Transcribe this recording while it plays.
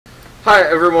Hi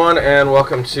everyone, and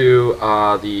welcome to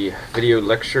the video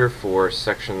lecture for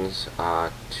sections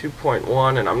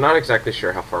 2.1, and I'm not exactly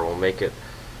sure how far we'll make it,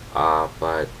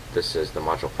 but this is the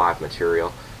Module 5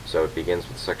 material, so it begins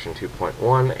with section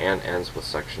 2.1 and ends with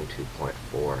section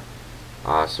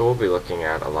 2.4. So we'll be looking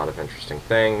at a lot of interesting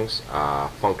things,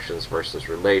 functions versus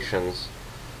relations,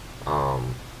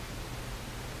 and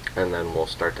then we'll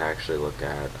start to actually look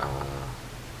at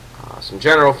some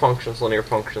general functions, linear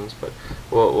functions, but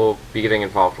we'll be getting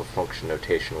involved with function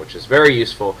notation, which is very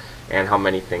useful, and how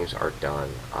many things are done.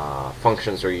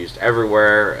 Functions are used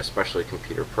everywhere, especially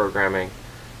computer programming,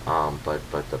 but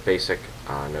the basic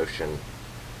notion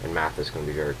in math is going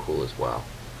to be very cool as well.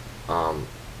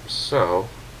 So,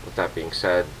 with that being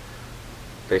said,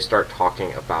 they start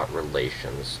talking about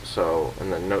relations. So, in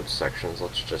the notes sections,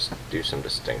 let's just do some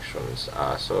distinctions.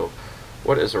 So,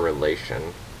 what is a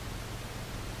relation?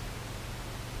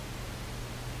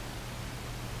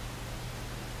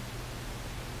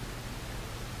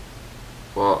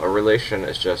 Well, a relation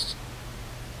is just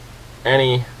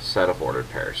any set of ordered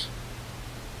pairs.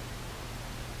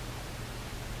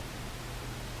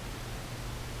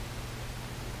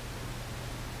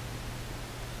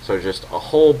 So just a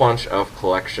whole bunch of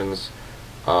collections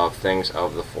of things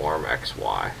of the form x,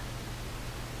 y.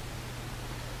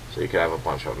 So you could have a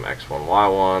bunch of them, x1,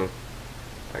 y1,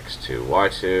 x2,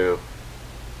 y2,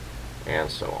 and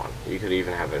so on. You could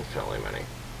even have infinitely many.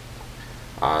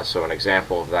 So an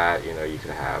example of that, you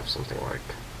could have something like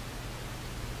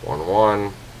 1,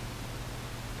 1,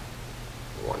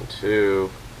 1,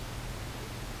 2,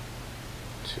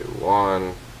 2,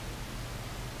 1,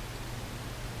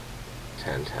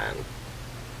 10, 10.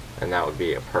 And that would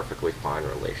be a perfectly fine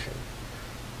relation.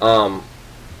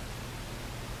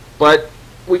 But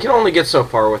we can only get so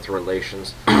far with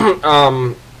relations.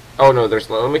 Oh no,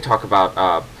 let me talk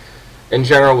about, in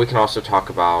general, we can also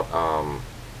talk about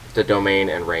the domain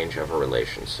and range of a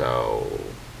relation. So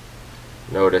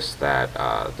notice that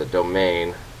the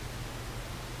domain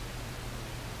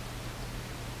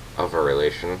of a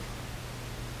relation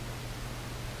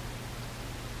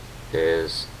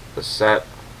is the set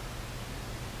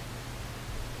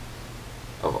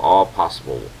of all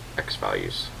possible x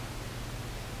values.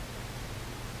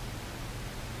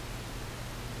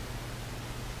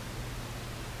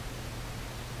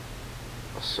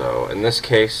 So in this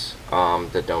case,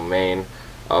 the domain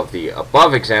of the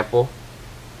above example,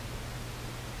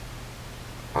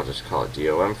 I'll just call it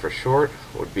DOM for short,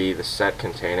 would be the set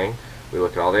containing, we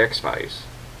look at all the x values,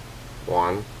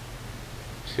 1,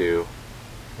 2,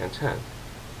 and 10.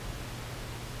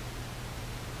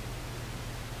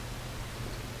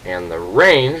 And the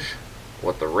range,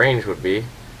 what the range would be,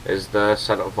 is the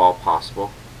set of all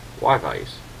possible y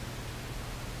values.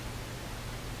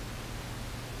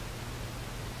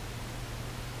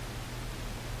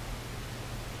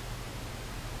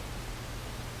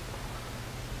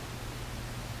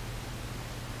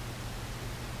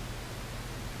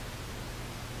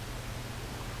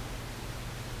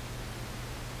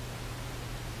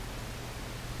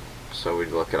 So we'd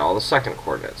look at all the second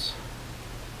coordinates.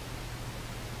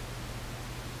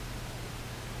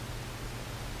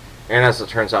 And as it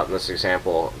turns out in this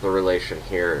example, the relation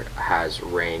here has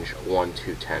range 1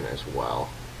 to 10 as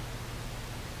well.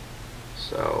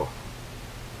 So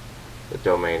the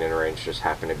domain and range just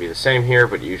happen to be the same here,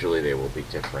 but usually they will be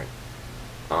different.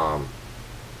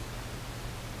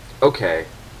 Okay.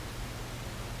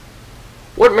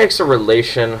 What makes a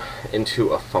relation into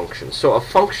a function? So a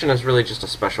function is really just a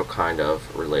special kind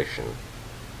of relation.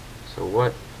 So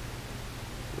what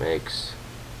makes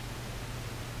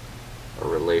a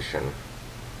relation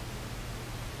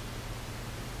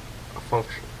a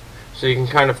function? So you can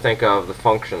kind of think of the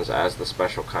functions as the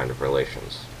special kind of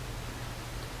relations.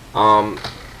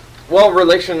 Well,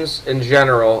 relations in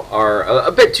general are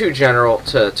a bit too general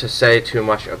to say too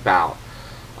much about.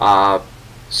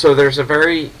 So there's a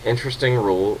very interesting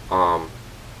rule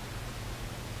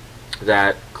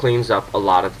that cleans up a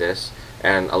lot of this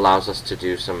and allows us to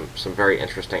do some very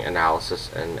interesting analysis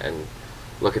and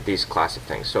look at these class of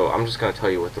things. So I'm just going to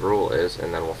tell you what the rule is,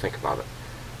 and then we'll think about it.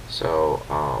 So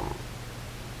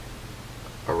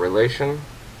a relation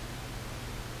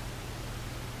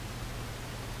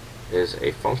is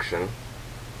a function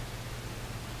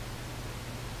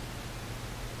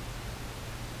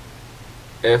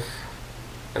if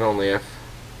and only if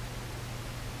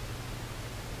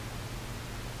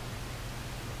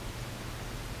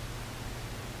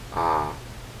how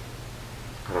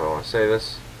do I want to say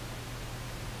this?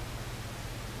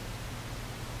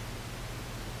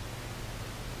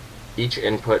 Each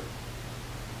input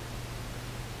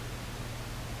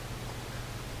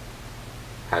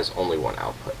has only one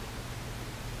output.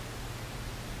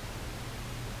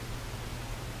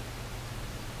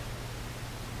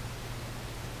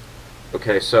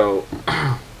 Okay, so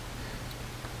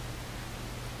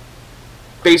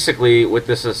basically what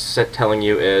this is telling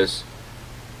you is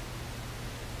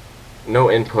no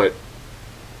input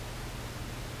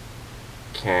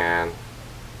can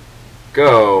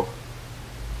go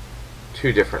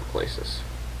two different places.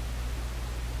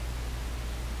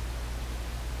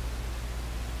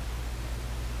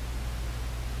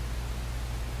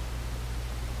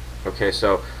 Okay,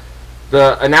 so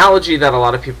the analogy that a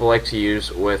lot of people like to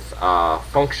use with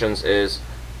functions is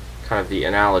kind of the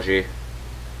analogy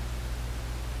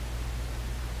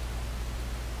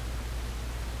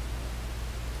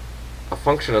a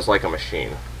function is like a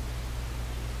machine.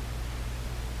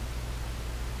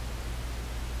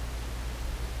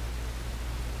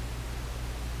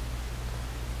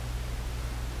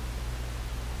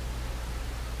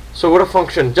 So what a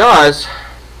function does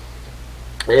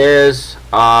is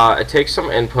it takes some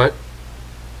input,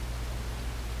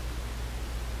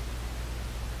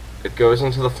 it goes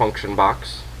into the function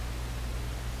box,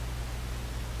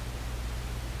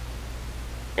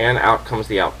 and out comes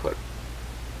the output.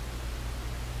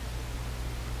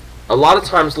 A lot of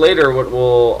times later what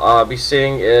we'll be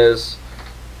seeing is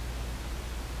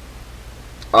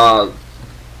the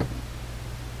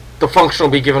function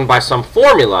will be given by some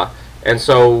formula, and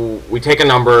so we take a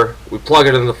number, we plug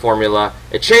it in the formula,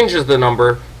 it changes the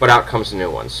number, but out comes a new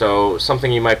one. So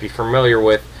something you might be familiar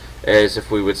with is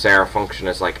if we would say our function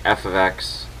is like f of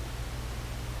x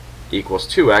equals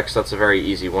 2x, that's a very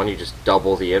easy one. You just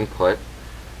double the input.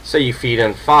 Say you feed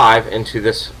in 5 into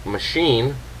this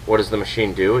machine, what does the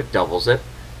machine do? It doubles it,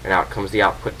 and out comes the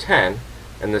output 10,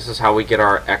 and this is how we get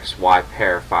our x-y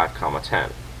pair 5, 10.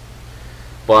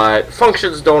 But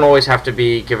functions don't always have to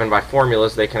be given by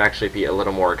formulas. They can actually be a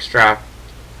little more abstract.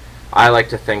 I like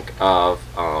to think of,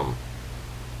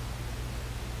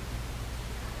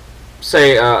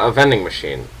 say, a vending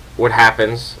machine. What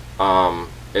happens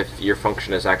if your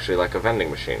function is actually like a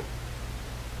vending machine?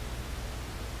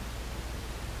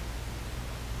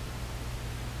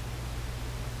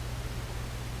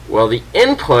 Well, the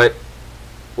input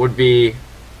would be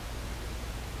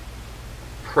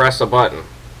press a button.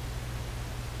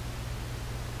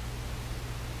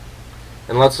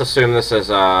 And let's assume this is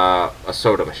a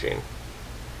soda machine.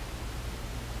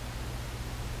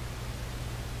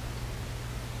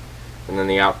 And then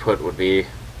the output would be,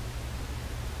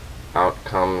 out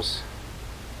comes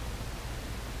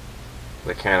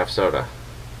the can of soda.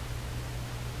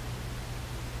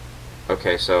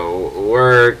 Okay,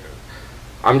 so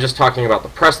I'm just talking about the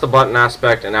press the button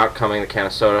aspect and out coming the can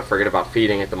of soda. Forget about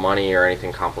feeding it the money or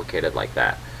anything complicated like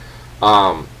that.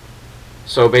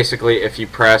 So basically, if you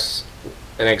press,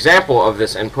 an example of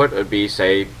this input would be,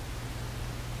 say,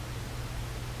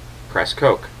 press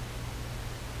Coke.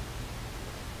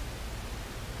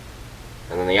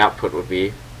 And then the output would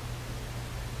be,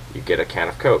 you get a can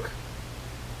of Coke.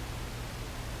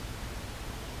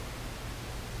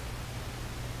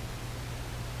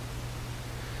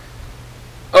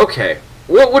 Okay,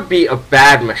 what would be a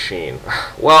bad machine?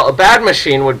 Well, a bad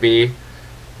machine would be,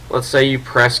 let's say you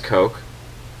press Coke,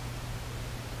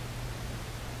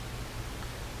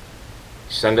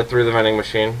 you send it through the vending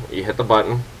machine, you hit the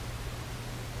button,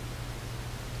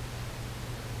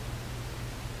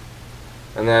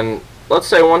 and then let's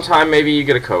say one time maybe you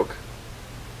get a Coke,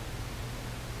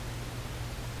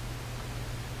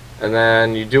 and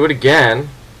then you do it again,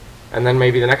 and then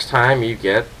maybe the next time you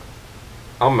get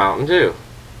a Mountain Dew.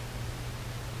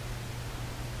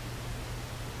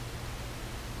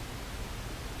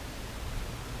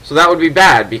 So that would be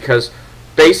bad, because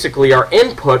basically our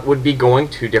input would be going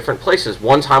two different places.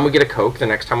 One time we get a Coke, the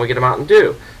next time we get a Mountain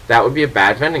Dew. That would be a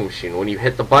bad vending machine. When you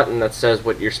hit the button that says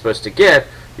what you're supposed to get,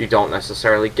 you don't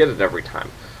necessarily get it every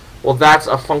time. Well, that's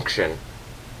a function.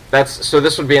 So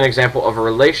this would be an example of a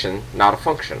relation, not a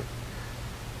function,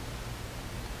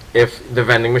 if the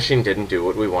vending machine didn't do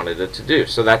what we wanted it to do.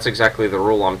 So that's exactly the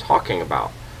rule I'm talking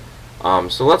about.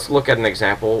 So let's look at an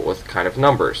example with kind of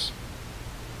numbers.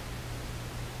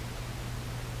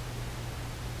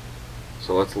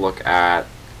 So let's look at,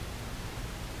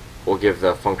 we'll give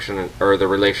the function or the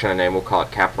relation a name, we'll call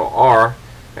it capital R,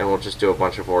 and we'll just do a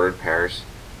bunch of ordered pairs.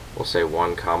 We'll say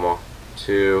 1,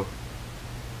 2,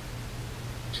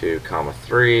 2,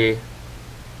 3,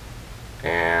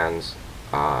 and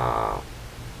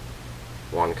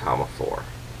 1, 4.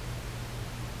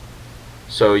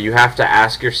 So you have to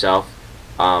ask yourself,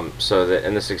 so that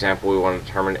in this example we want to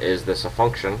determine, is this a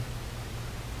function?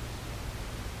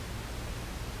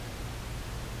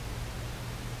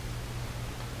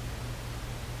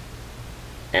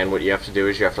 And what you have to do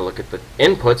is you have to look at the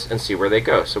inputs and see where they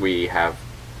go. So we have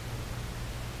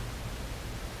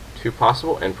two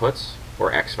possible inputs,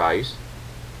 or x values,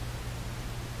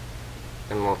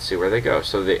 and let's see where they go.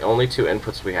 So the only two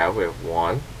inputs we have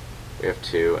 1, we have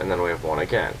 2, and then we have 1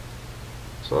 again.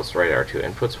 So let's write our two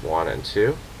inputs, 1 and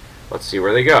 2. Let's see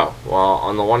where they go. Well,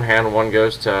 on the one hand, 1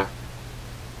 goes to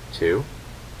 2,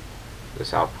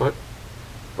 this output.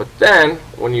 But then,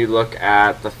 when you look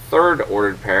at the third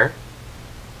ordered pair,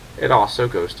 it also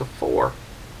goes to 4.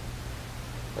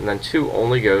 And then 2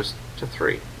 only goes to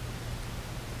 3.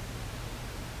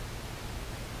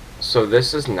 So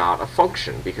this is not a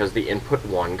function because the input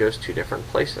 1 goes 2 different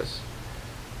places.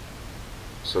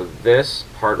 So this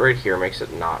part right here makes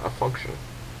it not a function.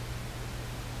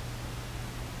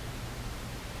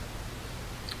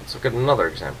 Let's look at another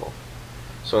example.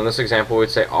 So in this example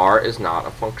we'd say R is not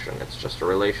a function, it's just a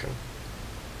relation.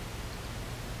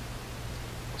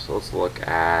 So let's look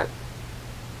at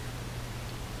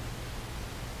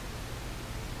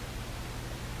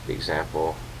the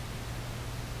example.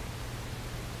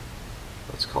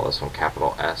 Let's call this one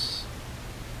capital S.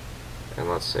 And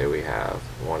let's say we have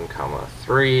 1,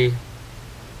 3,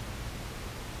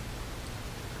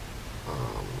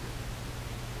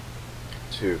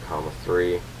 2,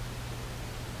 3,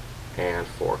 and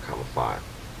 4, 5.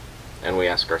 And we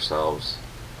ask ourselves,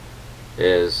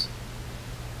 is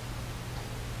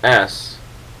S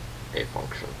a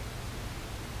function?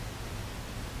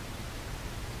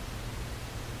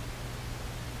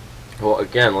 Well,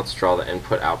 again, let's draw the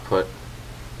input-output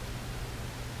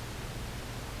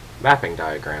mapping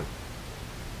diagram.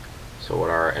 So what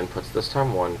are our inputs this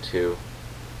time? 1, 2,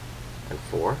 and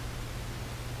 4.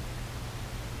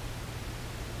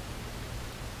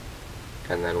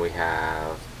 And then we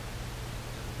have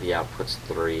the outputs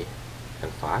 3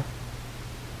 and 5.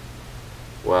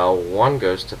 Well, 1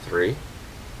 goes to 3,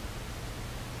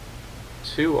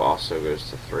 2 also goes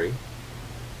to 3,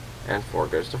 and 4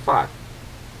 goes to 5.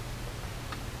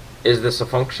 Is this a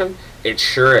function? It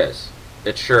sure is.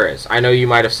 It sure is. I know you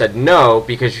might have said no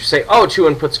because you say, oh, 2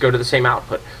 inputs go to the same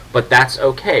output. But that's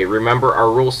okay. Remember,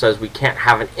 our rule says we can't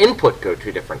have an input go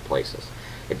to different places.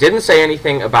 It didn't say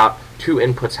anything about 2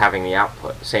 inputs having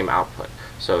the same output.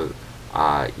 So,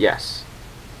 yes.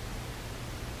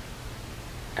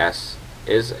 S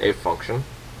is a function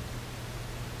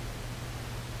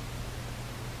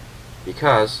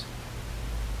because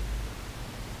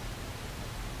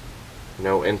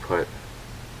no input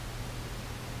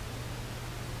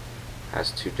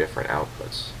has 2 different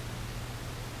outputs.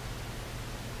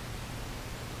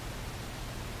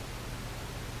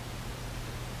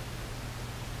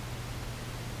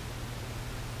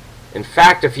 In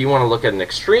fact, if you want to look at an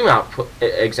extreme output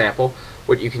example,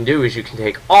 what you can do is you can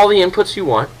take all the inputs you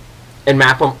want and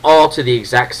map them all to the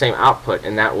exact same output,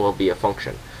 and that will be a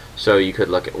function. So you could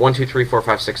look at 1, 2, 3, 4,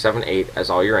 5, 6, 7, 8 as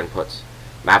all your inputs,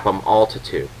 map them all to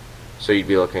 2. So you'd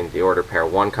be looking at the order pair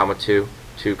 1, 2,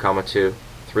 2, 2,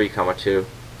 3, 2,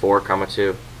 4,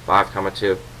 2, 5,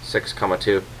 2, 6,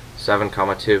 2, 7,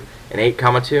 2, and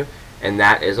 8, 2, and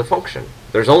that is a function.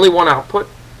 There's only one output,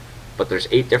 but there's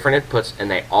 8 different inputs, and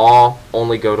they all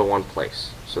only go to one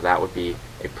place. So that would be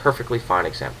a perfectly fine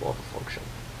example of a function.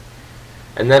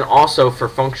 And then also for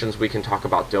functions we can talk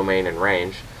about domain and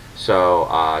range. So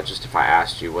just if I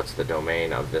asked you what's the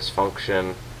domain of this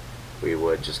function, we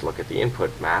would just look at the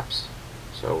input maps.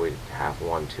 So we'd have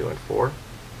 1, 2, and 4.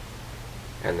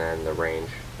 And then the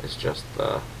range is just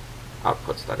the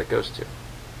outputs that it goes to,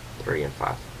 3 and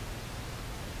 5.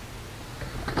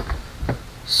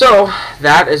 So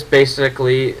that is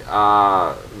basically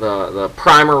the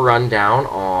primer rundown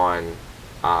on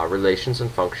relations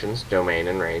and functions, domain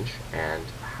and range, and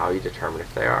how you determine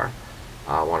if they are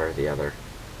one or the other.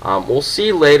 We'll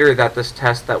see later that this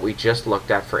test that we just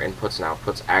looked at for inputs and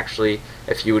outputs actually,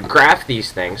 if you would graph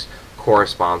these things,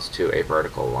 corresponds to a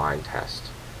vertical line test.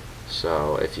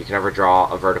 So if you can ever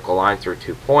draw a vertical line through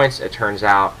 2 points, it turns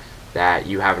out that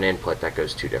you have an input that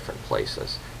goes 2 different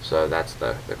places. So that's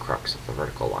the crux of the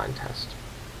vertical line test.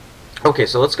 Okay,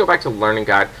 so let's go back to the learning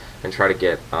guide and try to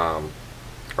get our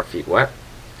feet wet.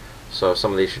 So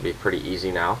some of these should be pretty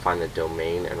easy now. Find the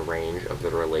domain and range of the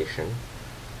relation.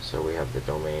 So we have the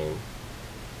domain,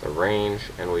 the range,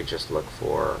 and we just look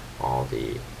for all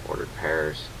the ordered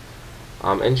pairs.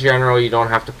 In general, you don't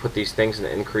have to put these things in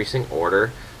increasing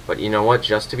order, but you know what?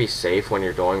 Just to be safe when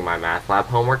you're doing MyMathLab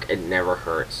homework, it never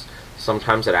hurts.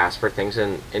 Sometimes it asks for things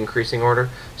in increasing order,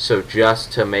 so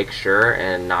just to make sure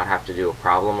and not have to do a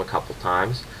problem a couple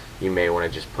times, you may want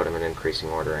to just put them in increasing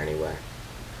order anyway.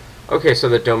 Okay, so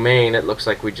the domain, it looks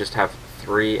like we just have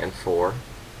 3 and 4.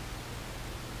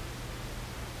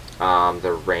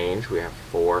 the range, we have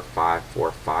 4, 5,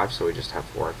 4, 5, so we just have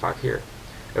 4 and 5 here.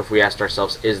 If we asked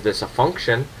ourselves, is this a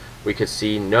function, we could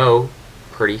see no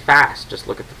pretty fast. Just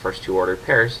look at the first two ordered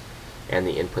pairs, and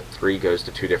the input 3 goes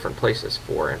to two different places,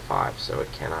 4 and 5, so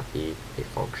it cannot be a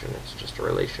function, it's just a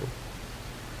relation.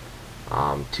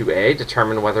 2a,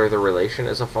 determine whether the relation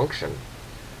is a function.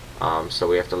 So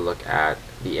we have to look at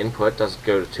the input. Does it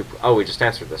go to two? Oh, we just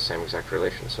answered the same exact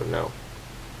relation, so no.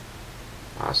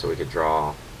 So we could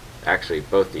draw actually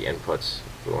both the inputs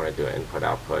if we want to do an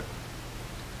input-output.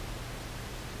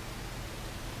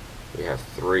 We have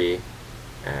 3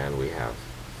 and we have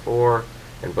 4,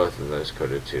 and both of those go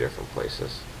to two different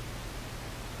places.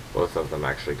 Both of them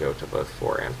actually go to both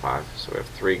 4 and 5. So we have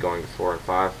 3 going to 4 and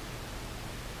 5,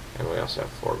 and we also have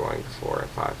 4 going to 4 and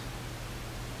 5.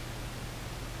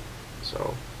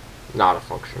 So, not a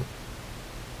function.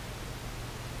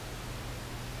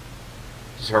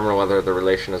 Determine whether the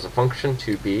relation is a function,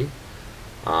 2b.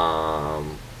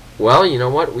 Well, you know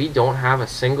what? We don't have a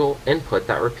single input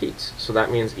that repeats, so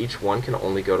that means each one can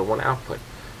only go to one output.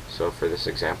 So for this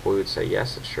example, we would say,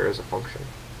 yes, it sure is a function.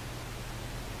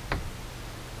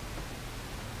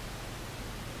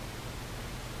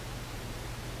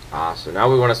 So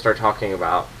now we want to start talking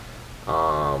about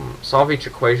solve each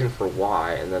equation for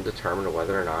y and then determine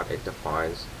whether or not it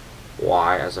defines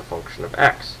y as a function of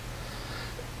x.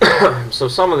 So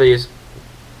some of these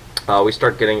we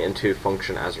start getting into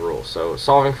function as a rule. So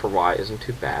solving for y isn't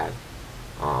too bad.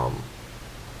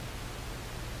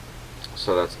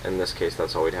 So that's, in this case,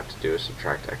 that's all we'd have to do is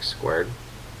subtract x squared.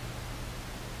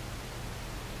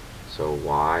 So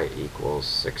y equals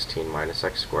 16 minus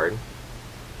x squared.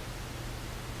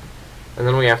 And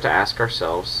then we have to ask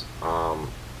ourselves,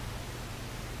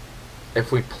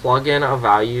 if we plug in a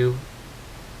value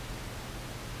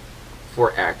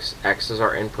for x, x is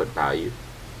our input value,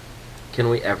 can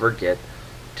we ever get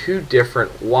two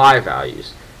different y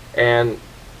values? And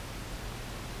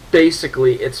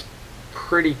basically it's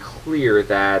pretty clear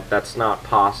that that's not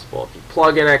possible. If you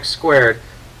plug in x squared,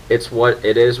 it's what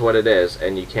it is,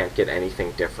 and you can't get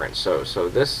anything different. So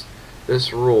this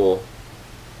rule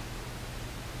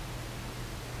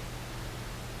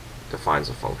defines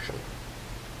a function.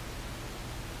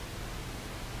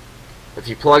 If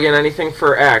you plug in anything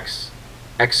for x,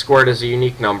 x squared is a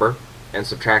unique number, and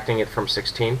subtracting it from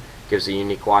 16 gives a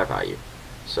unique y value.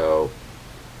 So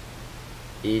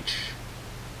each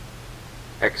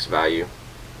x value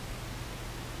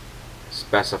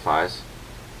specifies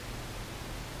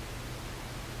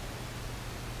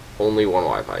only one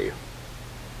y value.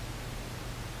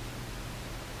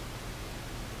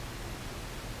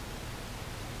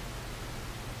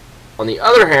 On the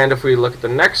other hand, if we look at the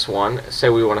next one, say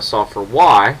we want to solve for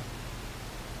y,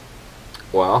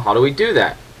 well, how do we do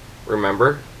that?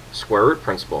 Remember, square root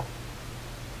principle.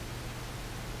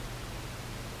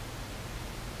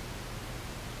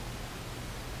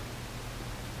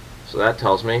 So that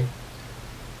tells me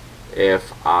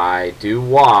if I do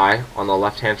y on the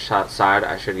left-hand side,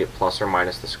 I should get plus or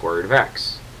minus the square root of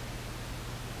x.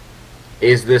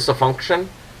 Is this a function?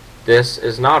 This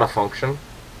is not a function.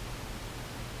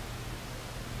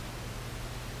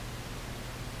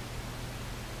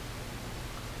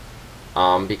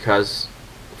 Because,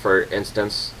 for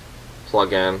instance,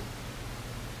 plug in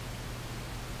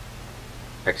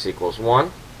x equals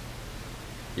 1,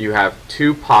 you have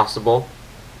two possible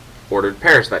ordered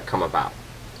pairs that come about.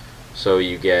 So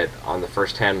you get, on the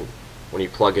first hand, when you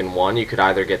plug in 1, you could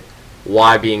either get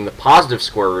y being the positive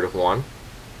square root of 1,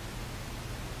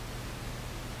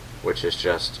 which is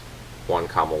just 1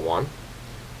 comma 1,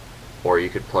 or you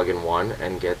could plug in 1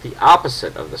 and get the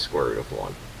opposite of the square root of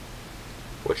 1,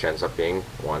 which ends up being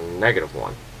 1 negative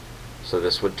 1. So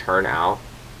this would turn out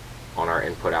on our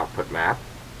input-output map.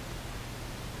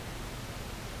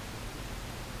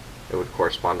 It would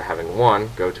correspond to having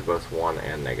 1 go to both 1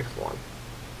 and negative 1.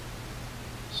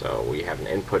 So we have an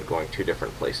input going two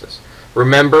different places.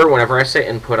 Remember, whenever I say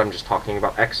input, I'm just talking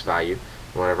about x value.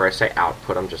 And whenever I say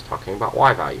output, I'm just talking about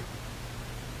y value.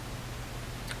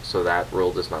 So that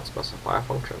rule does not specify a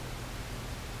function.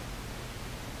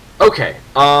 Okay,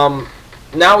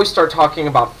 now we start talking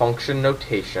about function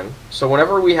notation. So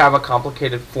whenever we have a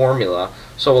complicated formula,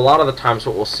 so a lot of the times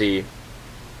what we'll see,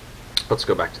 let's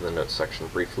go back to the notes section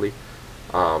briefly.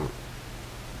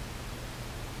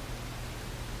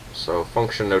 So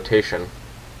function notation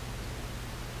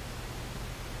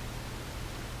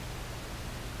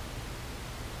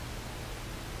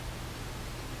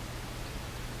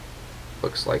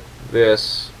looks like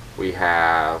this. We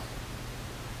have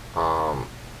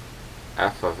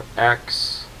f of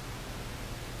x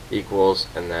equals,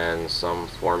 and then some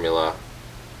formula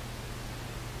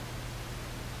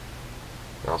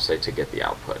and I'll say to get the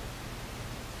output.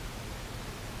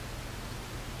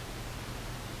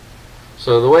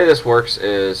 So the way this works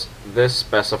is this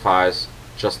specifies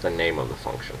just the name of the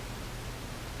function.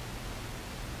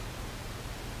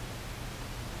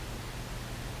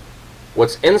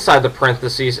 What's inside the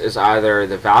parentheses is either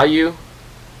the value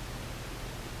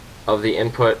of the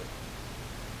input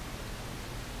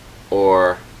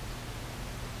or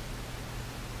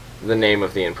the name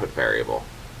of the input variable.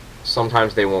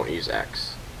 Sometimes they won't use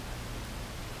X.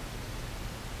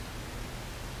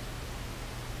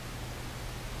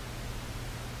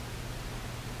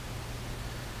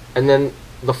 And then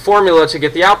the formula to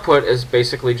get the output is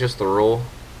basically just the rule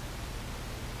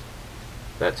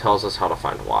that tells us how to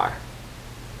find Y.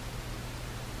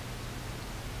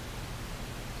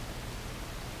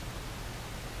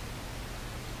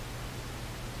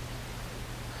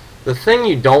 The thing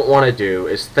you don't want to do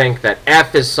is think that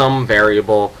f is some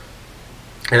variable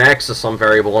and x is some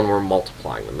variable and we're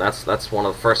multiplying them. That's one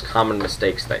of the first common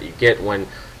mistakes that you get when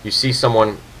you see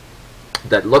someone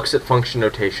that looks at function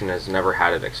notation and has never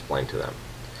had it explained to them.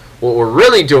 What we're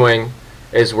really doing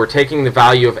is we're taking the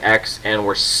value of x and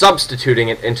we're substituting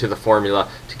it into the formula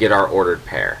to get our ordered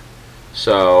pair.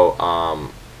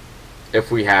 So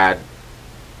if we had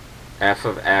f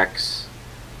of x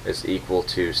is equal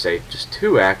to, say, just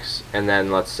 2x, and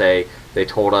then let's say they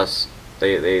told us,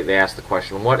 they asked the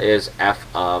question, what is f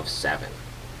of 7?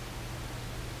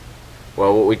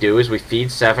 Well, what we do is we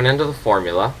feed 7 into the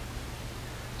formula,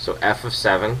 so f of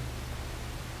 7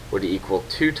 would equal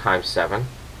 2 times 7,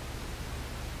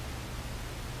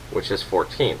 which is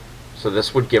 14. So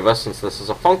this would give us, since this is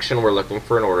a function, we're looking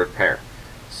for an ordered pair,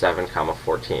 7 comma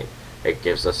 14. It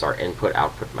gives us our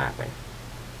input-output mapping.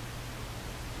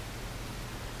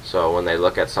 So when they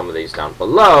look at some of these down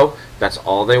below, that's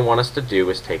all they want us to do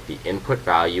is take the input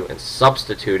value and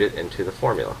substitute it into the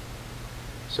formula.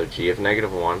 So g of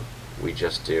negative 1, we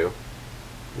just do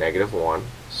negative 1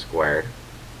 squared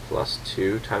plus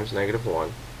 2 times negative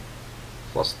 1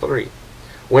 plus 3.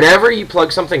 Whenever you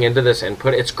plug something into this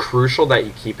input, it's crucial that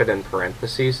you keep it in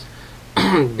parentheses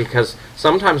because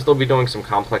sometimes they'll be doing some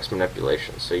complex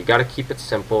manipulations. So you got to keep it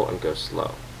simple and go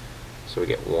slow. So we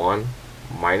get 1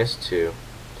 minus 2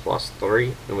 plus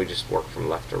 3, and we just work from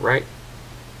left to right.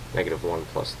 Negative 1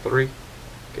 plus 3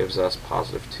 gives us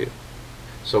positive 2.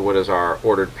 So what is our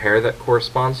ordered pair that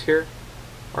corresponds here?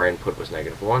 Our input was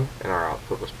negative 1, and our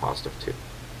output was positive 2.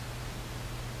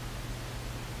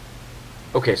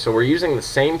 Okay, so we're using the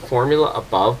same formula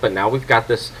above, but now we've got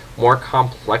this more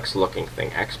complex looking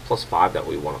thing, x plus 5, that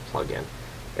we want to plug in.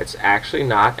 It's actually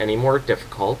not any more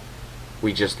difficult.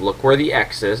 We just look where the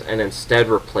x is and instead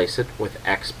replace it with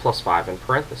x plus 5 in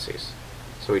parentheses.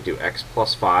 So we do x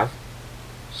plus 5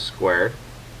 squared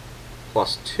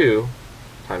plus 2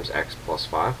 times x plus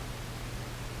 5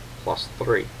 plus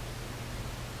 3.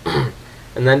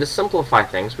 And then to simplify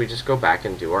things, we just go back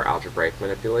and do our algebraic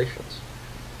manipulations.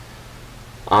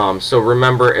 So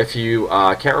remember, if you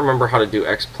can't remember how to do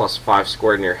x plus 5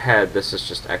 squared in your head, this is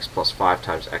just x plus 5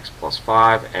 times x plus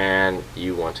 5, and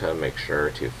you want to make sure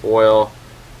to FOIL,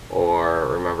 or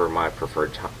remember my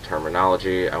preferred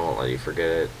terminology, I won't let you forget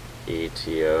it,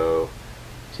 ETO,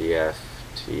 TF,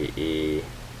 TE,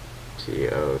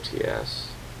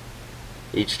 TOTS.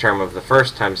 Each term of the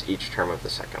first times each term of the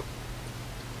second.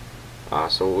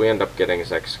 So what we end up getting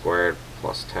is x squared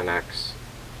plus 10x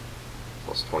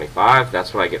plus 25.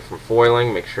 That's what I get from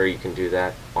foiling. Make sure you can do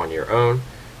that on your own.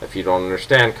 If you don't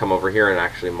understand, come over here and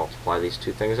actually multiply these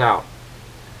two things out.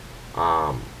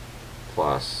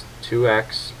 Plus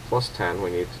 2x plus 10, we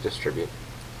need to distribute,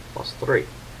 plus 3.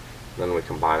 Then we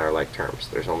combine our like terms.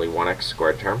 There's only one x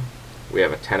squared term. We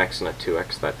have a 10x and a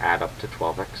 2x that add up to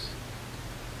 12x.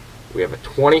 We have a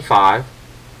 25,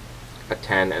 a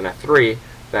 10, and a 3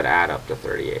 that add up to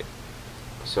 38.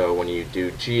 So when you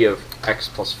do g of x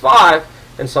plus 5,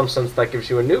 in some sense that gives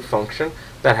you a new function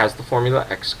that has the formula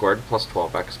x squared plus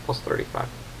 12x plus 35.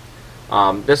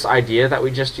 This idea that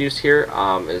we just used here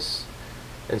is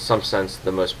in some sense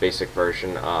the most basic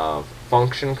version of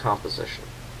function composition.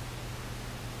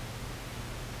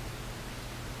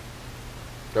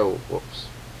 Oh, whoops.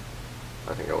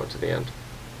 I think I went to the end.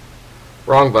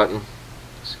 Wrong button.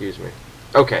 Excuse me.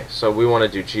 Okay, so we want to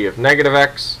do g of negative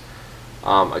x.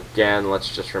 Again,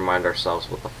 let's just remind ourselves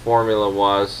what the formula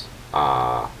was.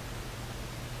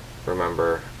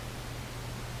 Remember,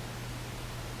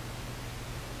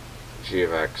 g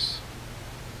of x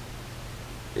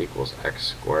equals x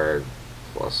squared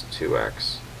plus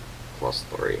 2x plus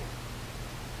 3.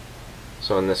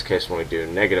 So in this case, when we do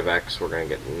negative x, we're going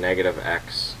to get negative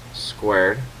x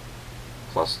squared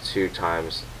plus 2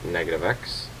 times negative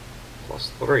x plus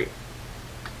 3.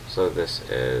 So this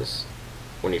is,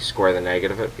 when you square the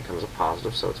negative, it becomes a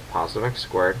positive, so it's positive x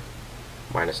squared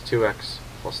minus 2x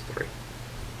plus 3.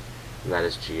 And that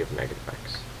is g of negative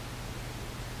x.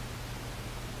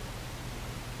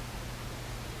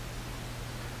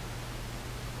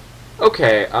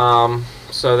 Okay,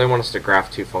 so they want us to graph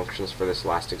two functions for this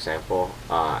last example,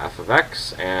 f of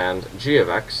x and g of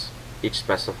x, each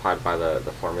specified by the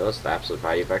formulas, the absolute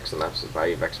value of x and the absolute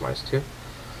value of x minus 2,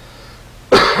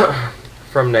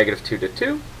 from negative 2 to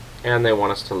 2, and they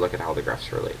want us to look at how the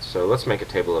graphs relate. So let's make a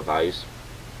table of values.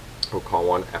 We'll call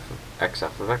one f of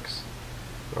x,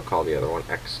 we'll call the other one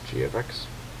x, g of x.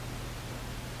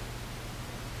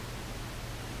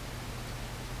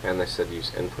 And they said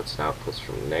use inputs and outputs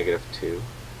from negative 2 to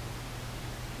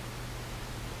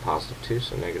positive 2,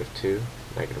 so negative 2,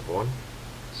 negative 1,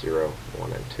 0,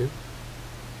 1, and 2,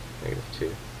 negative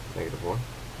 2, negative 1,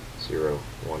 0,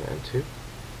 1, and 2.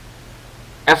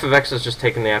 F of x is just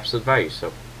taking the absolute value,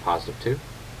 so positive 2,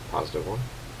 positive 1,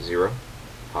 0,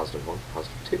 positive 1,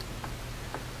 positive 2.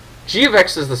 G of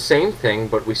x is the same thing,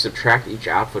 but we subtract each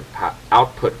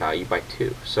output value by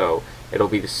 2. So it'll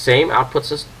be the same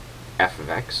outputs as f of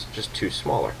x, just 2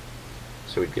 smaller.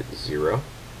 So we'd get 0,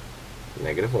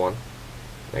 negative 1,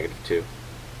 negative 2,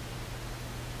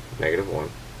 negative 1,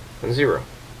 and 0.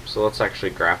 So let's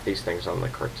actually graph these things on the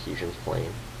Cartesian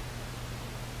plane.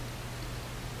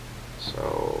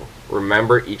 So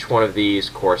remember, each one of these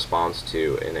corresponds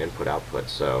to an input-output.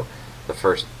 So the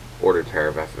first ordered pair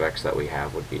of f of x that we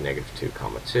have would be negative 2,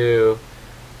 comma 2.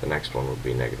 The next one would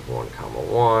be negative 1, comma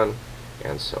 1,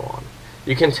 and so on.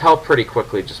 You can tell pretty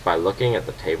quickly just by looking at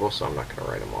the table, so I'm not going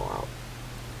to write them all out.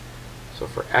 So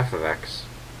for f of x,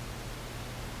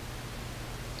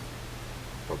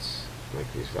 let's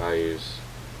make these values.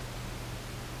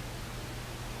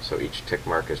 So each tick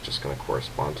mark is just going to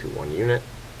correspond to one unit.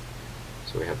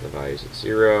 So we have the values at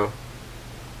 0,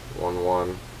 1,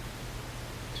 1,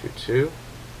 2, 2,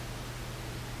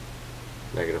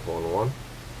 negative 1, 1,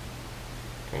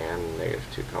 and negative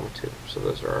 2, comma 2. So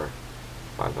those are our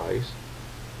 5 values.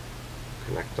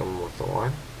 Connect them with the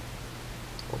line.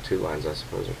 Well, 2 lines, I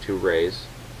suppose, or 2 rays,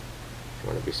 if you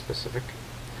want to be specific.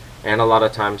 And a lot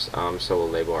of times, so we'll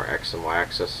label our x and y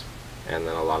axis, and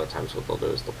then a lot of times what they'll do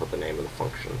is they'll put the name of the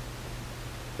function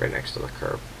right next to the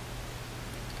curve.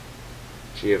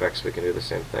 G of x, we can do the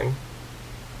same thing.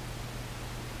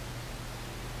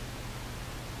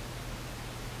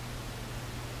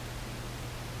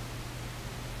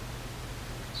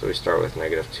 So we start with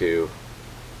negative 2,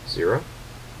 0,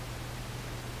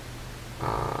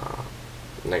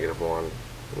 negative 1,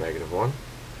 negative 1,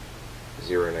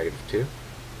 0, negative 2,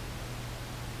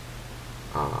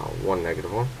 1,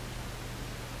 negative 1,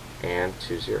 and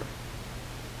 2, 0.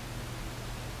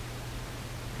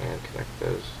 And connect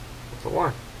those with the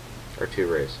line, or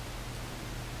 2 rays.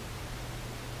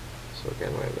 So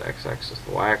again, we have the x-axis,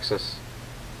 the y-axis,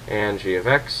 and g of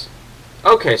x.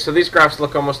 Okay, so these graphs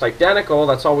look almost identical.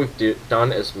 That's all we've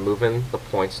done is moving the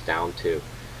points down to.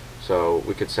 So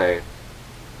we could say,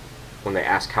 when they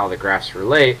ask how the graphs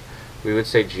relate, we would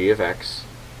say g of x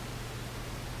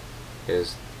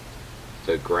is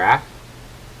the graph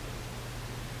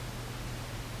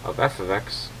of f of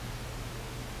x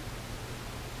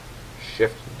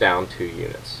shift down 2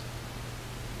 units.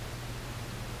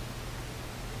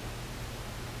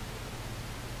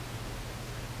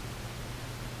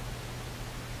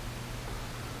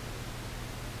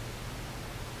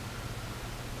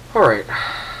 Alright.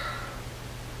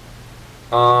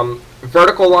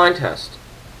 Vertical line test.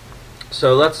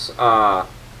 So let's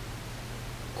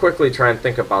quickly try and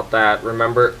think about that.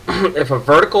 Remember, if a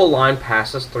vertical line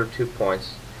passes through 2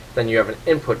 points, then you have an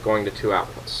input going to 2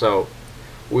 outputs. So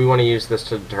we want to use this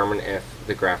to determine if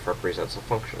the graph represents a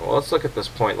function. Well, let's look at this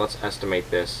point. Let's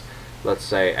estimate this, let's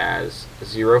say, as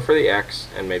 0 for the x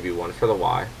and maybe 1 for the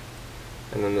y.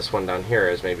 And then this one down here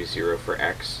is maybe 0 for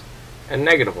x and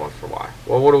negative 1 for y.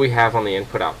 Well, what do we have on the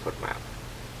input-output map?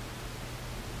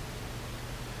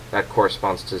 That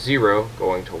corresponds to 0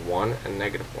 going to 1 and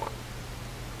negative 1.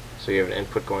 So you have an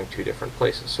input going 2 different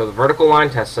places. So the vertical line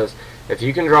test says if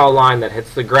you can draw a line that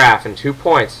hits the graph in 2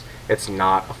 points, it's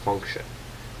not a function.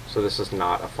 So this is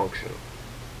not a function.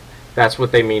 That's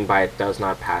what they mean by it does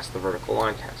not pass the vertical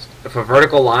line test. If a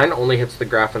vertical line only hits the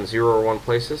graph in 0 or 1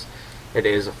 places, it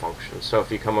is a function. So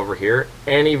if you come over here,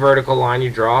 any vertical line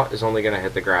you draw is only going to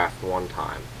hit the graph 1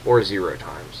 time, or 0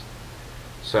 times.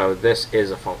 So this is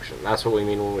a function. That's what we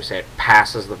mean when we say it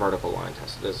passes the vertical line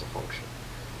test. It is a function.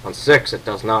 On 6, it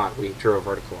does not. We drew a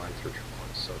vertical line through 2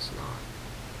 points, so it's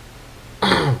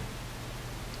not.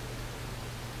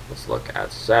 Let's look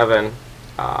at 7.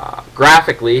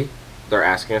 Graphically, they're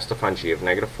asking us to find g of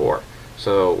negative 4.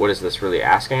 So what is this really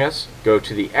asking us? Go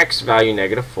to the x value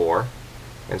negative 4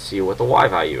 and see what the y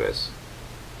value is.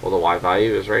 Well, the y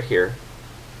value is right here.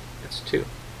 It's 2.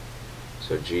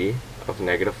 So g of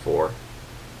negative 4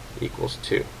 equals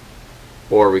 2.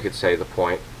 Or we could say the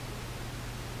point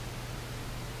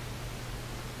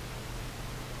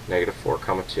negative 4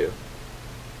 comma 2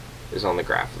 is on the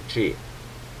graph of g.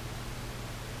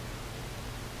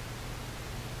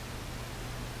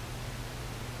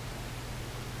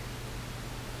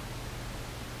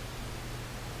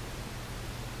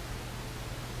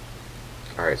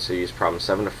 Alright, so use problem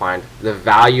 7 to find the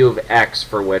value of x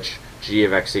for which g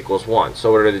of x equals 1.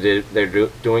 So what are they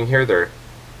doing here? They're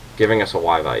giving us a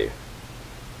y value.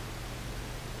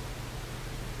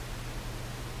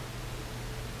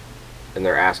 And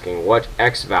they're asking what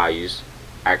x values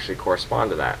actually correspond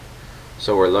to that.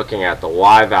 So we're looking at the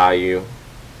y value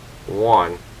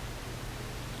 1,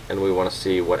 and we want to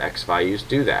see what x values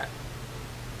do that.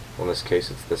 Well, in this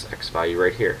case, it's this x value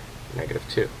right here, negative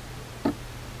 2.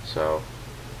 So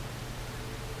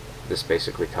this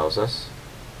basically tells us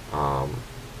the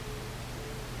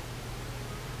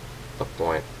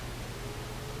point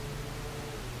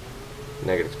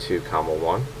negative 2 comma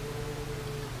 1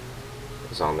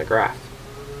 is on the graph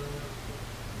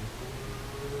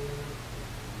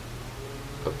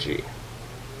of g.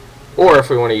 Or if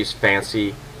we want to use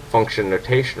fancy function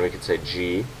notation, we could say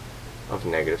g of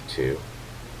negative 2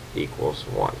 equals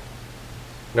 1.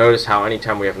 Notice how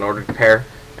anytime we have an ordered pair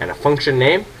and a function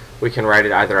name, we can write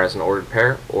it either as an ordered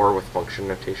pair or with function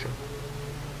notation.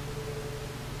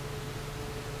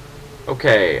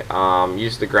 Okay,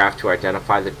 use the graph to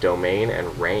identify the domain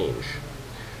and range.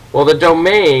 Well, the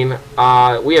domain,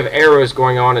 we have arrows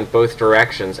going on in both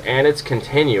directions, and it's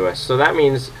continuous. So that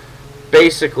means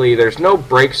basically there's no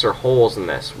breaks or holes in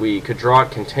this. We could draw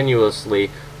it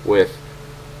continuously with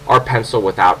our pencil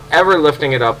without ever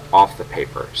lifting it up off the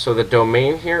paper. So the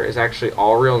domain here is actually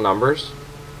all real numbers.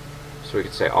 So we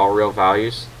could say all real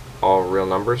values, all real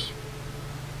numbers.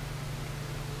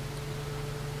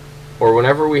 Or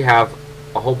whenever we have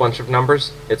a whole bunch of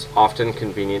numbers, it's often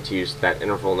convenient to use that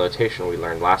interval notation we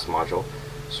learned last module.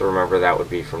 So remember, that would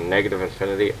be from negative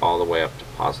infinity all the way up to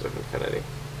positive infinity.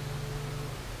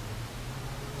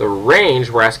 The range,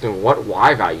 we're asking what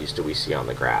y values do we see on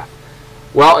the graph?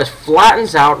 Well, it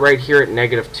flattens out right here at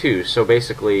negative 2, so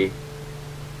basically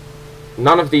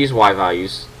none of these y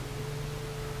values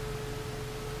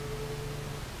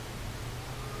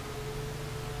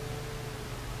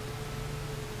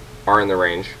are in the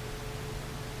range.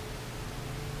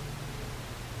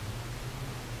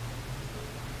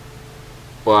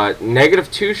 But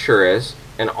negative 2 sure is,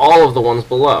 and all of the ones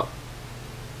below.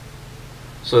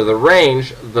 So the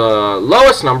range, the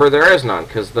lowest number, there is none,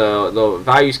 because the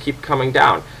values keep coming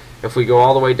down. If we go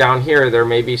all the way down here, there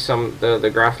may be some, the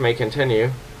graph may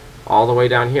continue all the way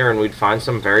down here, and we'd find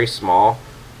some very small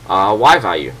y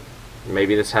value.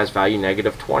 Maybe this has value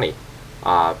negative 20.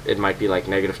 It might be like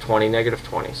negative 20, negative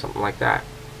 20, something like that.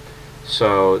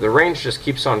 So the range just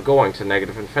keeps on going to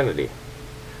negative infinity.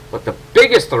 But the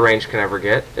biggest the range can ever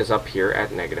get is up here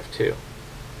at negative 2.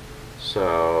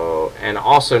 So, and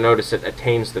also notice it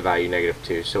attains the value negative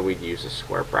 2, so we'd use a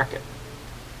square bracket.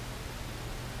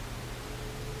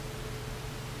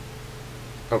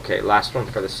 Okay, last one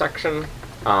for the section.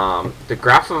 The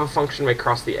graph of a function may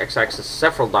cross the x-axis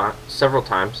several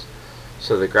times,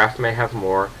 so the graph may have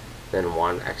more than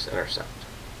one x-intercept.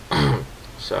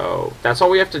 So that's all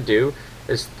we have to do,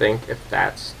 is think if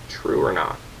that's true or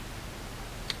not.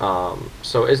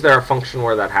 So is there a function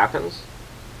where that happens?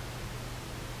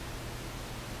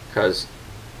 Because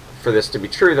for this to be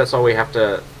true, that's all we have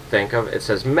to think of. It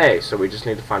says may, so we just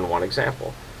need to find one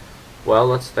example. Well,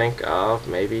 let's think of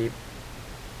maybe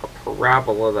a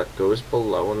parabola that goes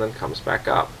below and then comes back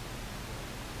up.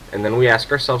 And then we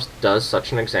ask ourselves, does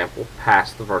such an example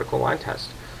pass the vertical line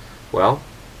test? Well,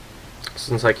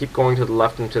 since I keep going to the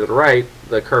left and to the right,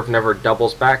 the curve never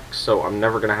doubles back, so I'm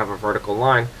never going to have a vertical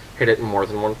line hit it in more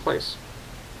than one place.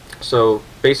 So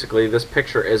basically, this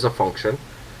picture is a function,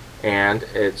 and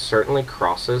it certainly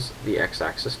crosses the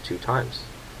x-axis 2 times.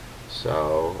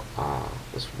 So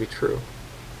this would be true.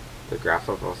 The graph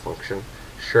of a function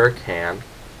sure can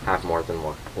have more than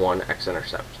one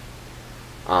x-intercept.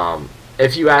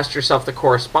 If you asked yourself the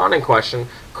corresponding question,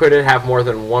 could it have more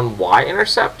than one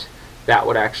y-intercept? That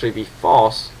would actually be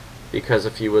false, because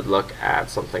if you would look at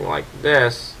something like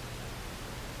this,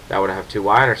 that would have 2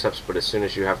 y-intercepts, but as soon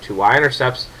as you have 2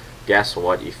 y-intercepts, guess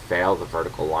what? You fail the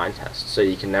vertical line test. So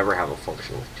you can never have a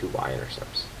function with 2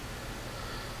 y-intercepts.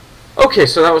 Okay,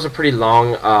 so that was a pretty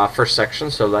long first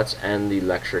section, so let's end the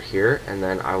lecture here, and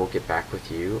then I will get back with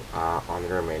you on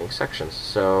the remaining sections.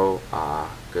 So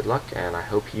good luck, and I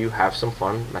hope you have some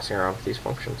fun messing around with these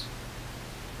functions.